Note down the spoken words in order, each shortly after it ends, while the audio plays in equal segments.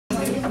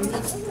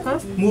Huh?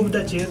 Move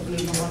the chair,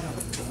 please.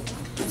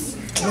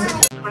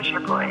 Where's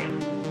your boy?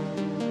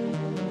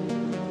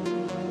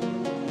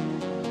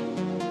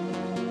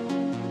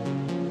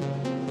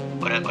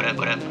 What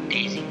up,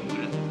 Daisy?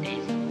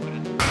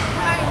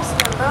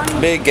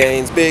 Big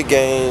gains, big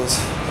gains.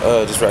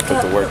 Just wrapped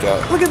up the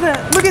workout. Look at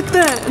that, look at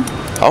that.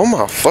 Oh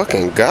my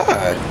fucking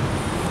god.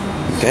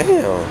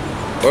 Damn.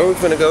 Where we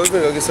finna go? We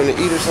finna go get something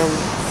to eat or something?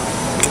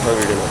 I'm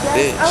hungry than a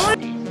bitch.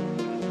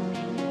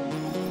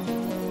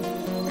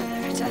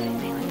 Never done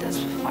anything like this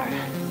before.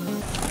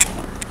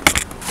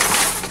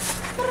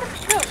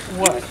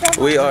 What?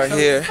 We are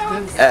here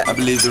at, I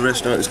believe the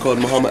restaurant is called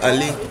Muhammad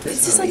Ali.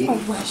 This is like a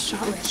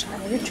restaurant.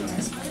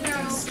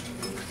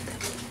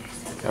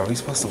 Are we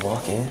supposed to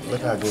walk in?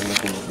 Look how good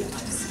looking it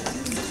is.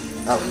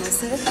 Oh.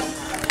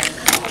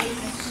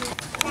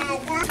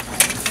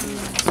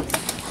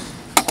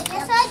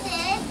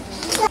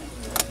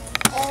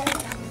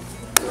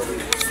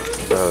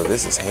 Bro,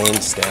 this is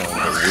hands down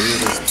the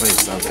weirdest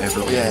place I've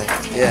ever been.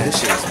 Yeah. This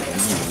shit is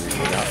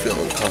weird. I feel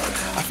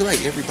uncomfortable. I feel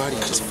like everybody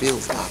just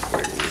feels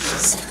awkward. It's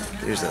just,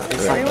 there's a,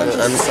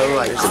 I'm so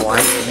like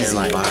quiet and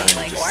like why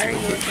are you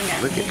looking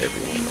at look at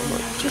everyone. I'm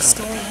like, just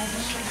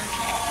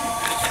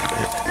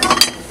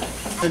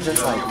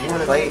just like, you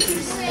want to plate?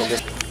 And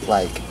just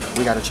like,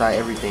 we gotta try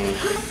everything.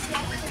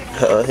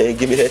 Hey,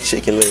 give me that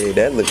chicken leg.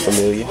 That looks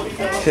familiar.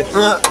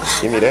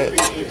 Give me that.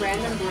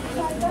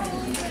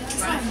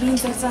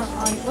 Beans that's on.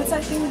 What's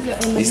that thing in the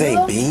These noodle?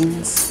 ain't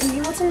beans.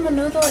 What's in the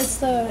noodle? It's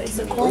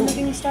the corn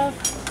looking stuff.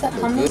 Is that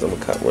hummus? I'm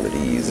gonna cut one of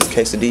these. Is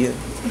quesadilla?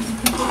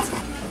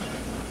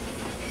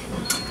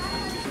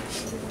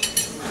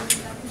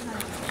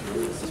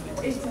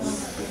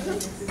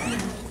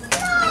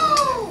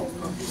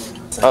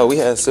 Oh, we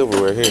had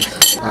silverware here.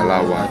 I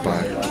love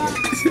Wi-Fi.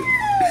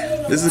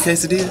 This is a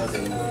quesadilla?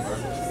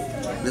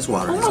 This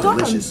water is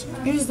delicious.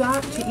 Use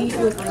that to eat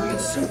with like the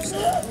soup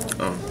stuff.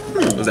 Oh.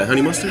 Was that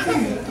honey mustard?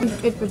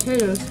 It's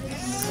potatoes.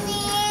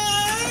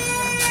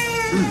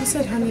 I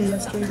said honey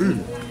mustard.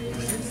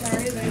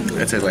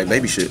 That tastes like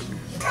baby shit.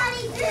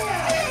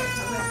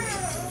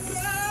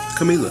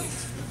 Camila.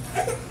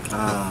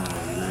 Ah,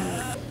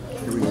 man.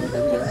 Here we go.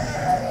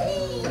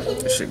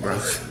 That shit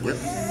gross. Yep.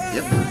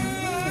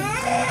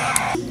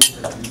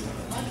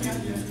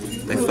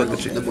 They fuck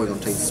with you. That boy gonna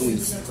taste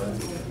sweet.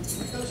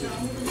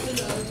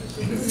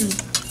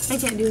 I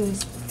can't do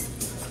this.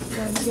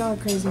 Y'all are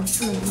crazy. I'm not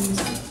doing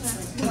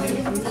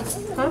this.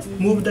 Huh?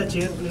 Move the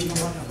chair, please.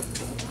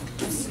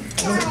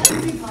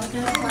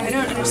 I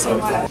don't understand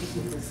why.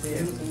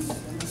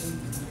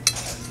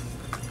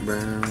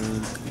 Brown.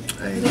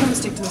 Hey. I'm gonna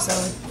stick to the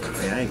salad.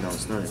 Hey, I ain't gonna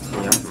stunt. Yeah,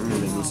 I'm gonna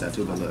make this out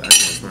too, but look, I can't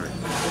stunt.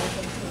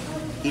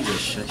 He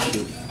just shut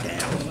shit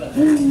down.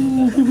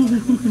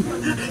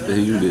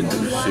 You didn't do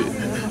shit.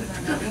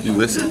 You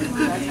listened.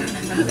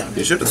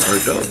 You should have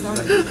turned up.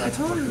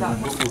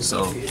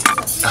 So,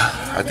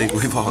 I think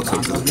we've all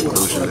come to the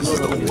conclusion this is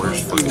the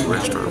worst fucking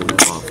restaurant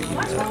we've all eaten.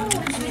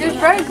 It's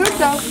very good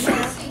though.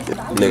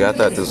 Nigga, I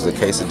thought this was a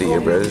quesadilla,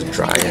 bro. This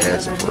dry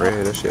ass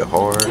bread. That shit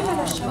hard.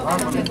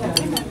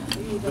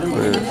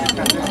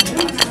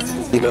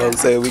 You know what I'm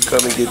saying? We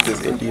come and get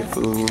this Indian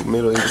food,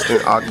 Middle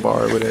Eastern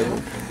Akbar or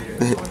whatever.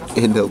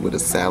 End up with a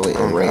salad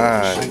and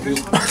ranch.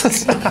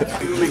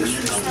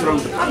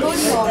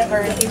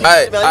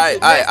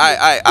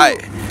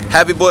 Alright.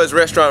 Happy Boys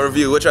restaurant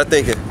review. What y'all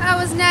thinking? That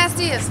was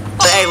nasty as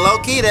Hey, low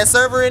key, that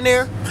server in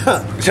there?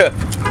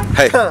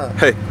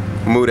 Hey,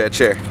 move that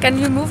chair. Can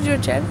you move your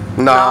chair?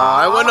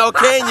 Nah, it wasn't no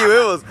can you.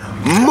 It was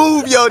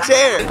move your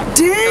chair.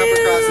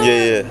 Damn.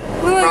 Yeah.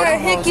 Look, I got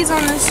hickeys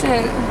on this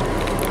shit.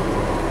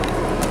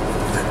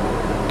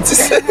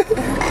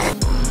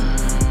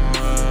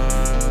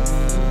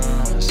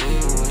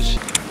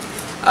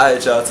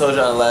 Alright, y'all. I told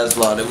y'all in the last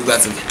vlog that we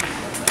about to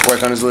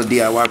work on this little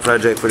DIY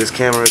project for this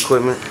camera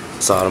equipment.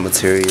 It's all the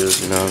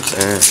materials, you know what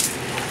I'm saying?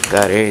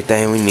 Got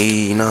everything we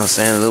need, you know what I'm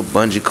saying? A little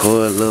bungee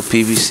cord, a little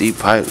PVC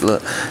pipe,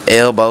 little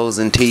elbows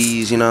and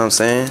tees, you know what I'm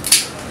saying?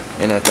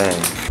 And that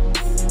thing.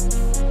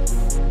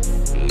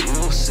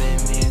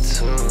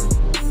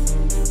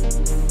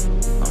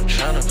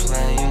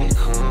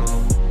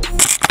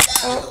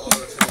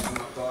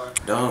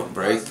 Don't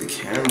break the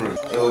camera.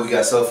 Yo, what we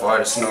got so far,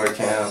 the Snore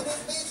Cam.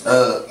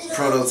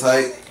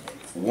 Prototype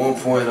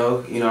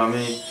 1.0, you know what I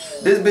mean?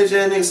 This bitch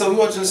ass nigga, so we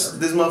watching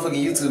this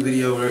motherfucking YouTube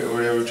video or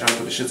whatever, trying to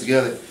put the shit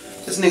together.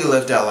 This nigga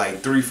left out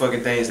like 3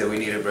 fucking things that we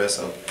needed, bruh,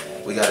 so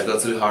we gotta go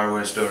to the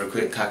hardware store real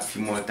quick, cock a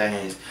few more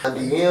things.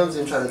 DMs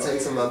and try to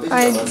take some of my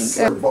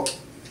bitches.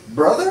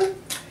 Brother?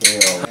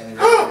 Hell.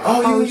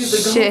 Oh, you used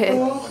the shit.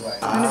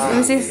 Let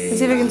me see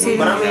if I can see.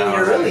 But I mean,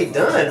 you're really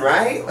done,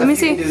 right? Let me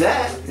see. You can do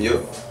that.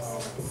 Yup.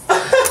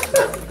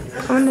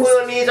 We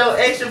don't need no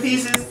extra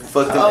pieces.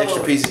 Fuck them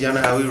extra pieces, y'all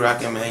know how we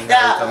rockin', man. You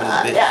know, come in this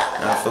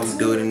bitch. Nah, fuck we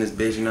do it in this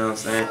bitch, you know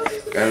what I'm saying?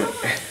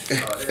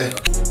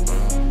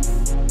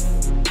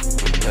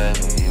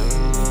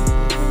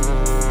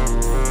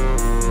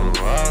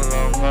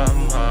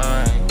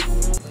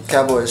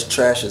 Cowboys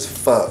trash as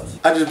fuck.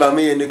 I just bought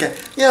me a new cat.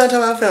 You know what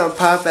I'm talking about? I'm finna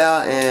pop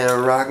out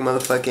and rock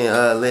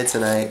motherfucking lid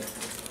tonight.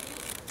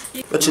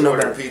 What you know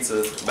ordered about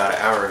pizza about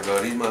an hour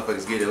ago. These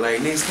motherfuckers get it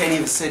late. Niggas can't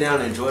even sit down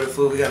and enjoy the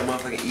food. We got a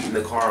motherfucking eat in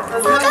the car. You know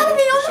what I'm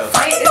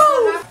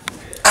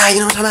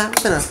talking about?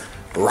 I'm gonna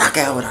rock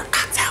out with our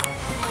cocktail.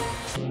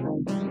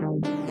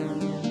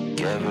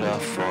 Give it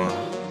up for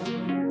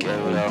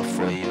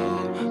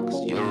you,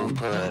 'cause you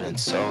put in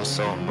so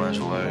much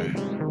work.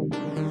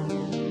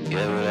 Give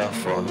it up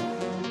for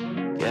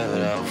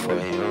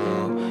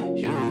you,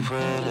 you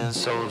put in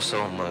so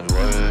much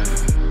work.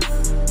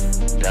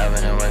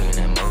 Driving and working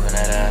and moving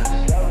that ass.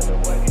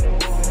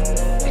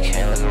 You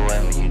can't look away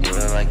when you do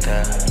it like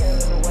that.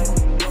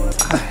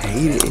 I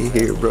hate it in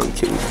here, bro.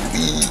 Can we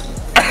leave?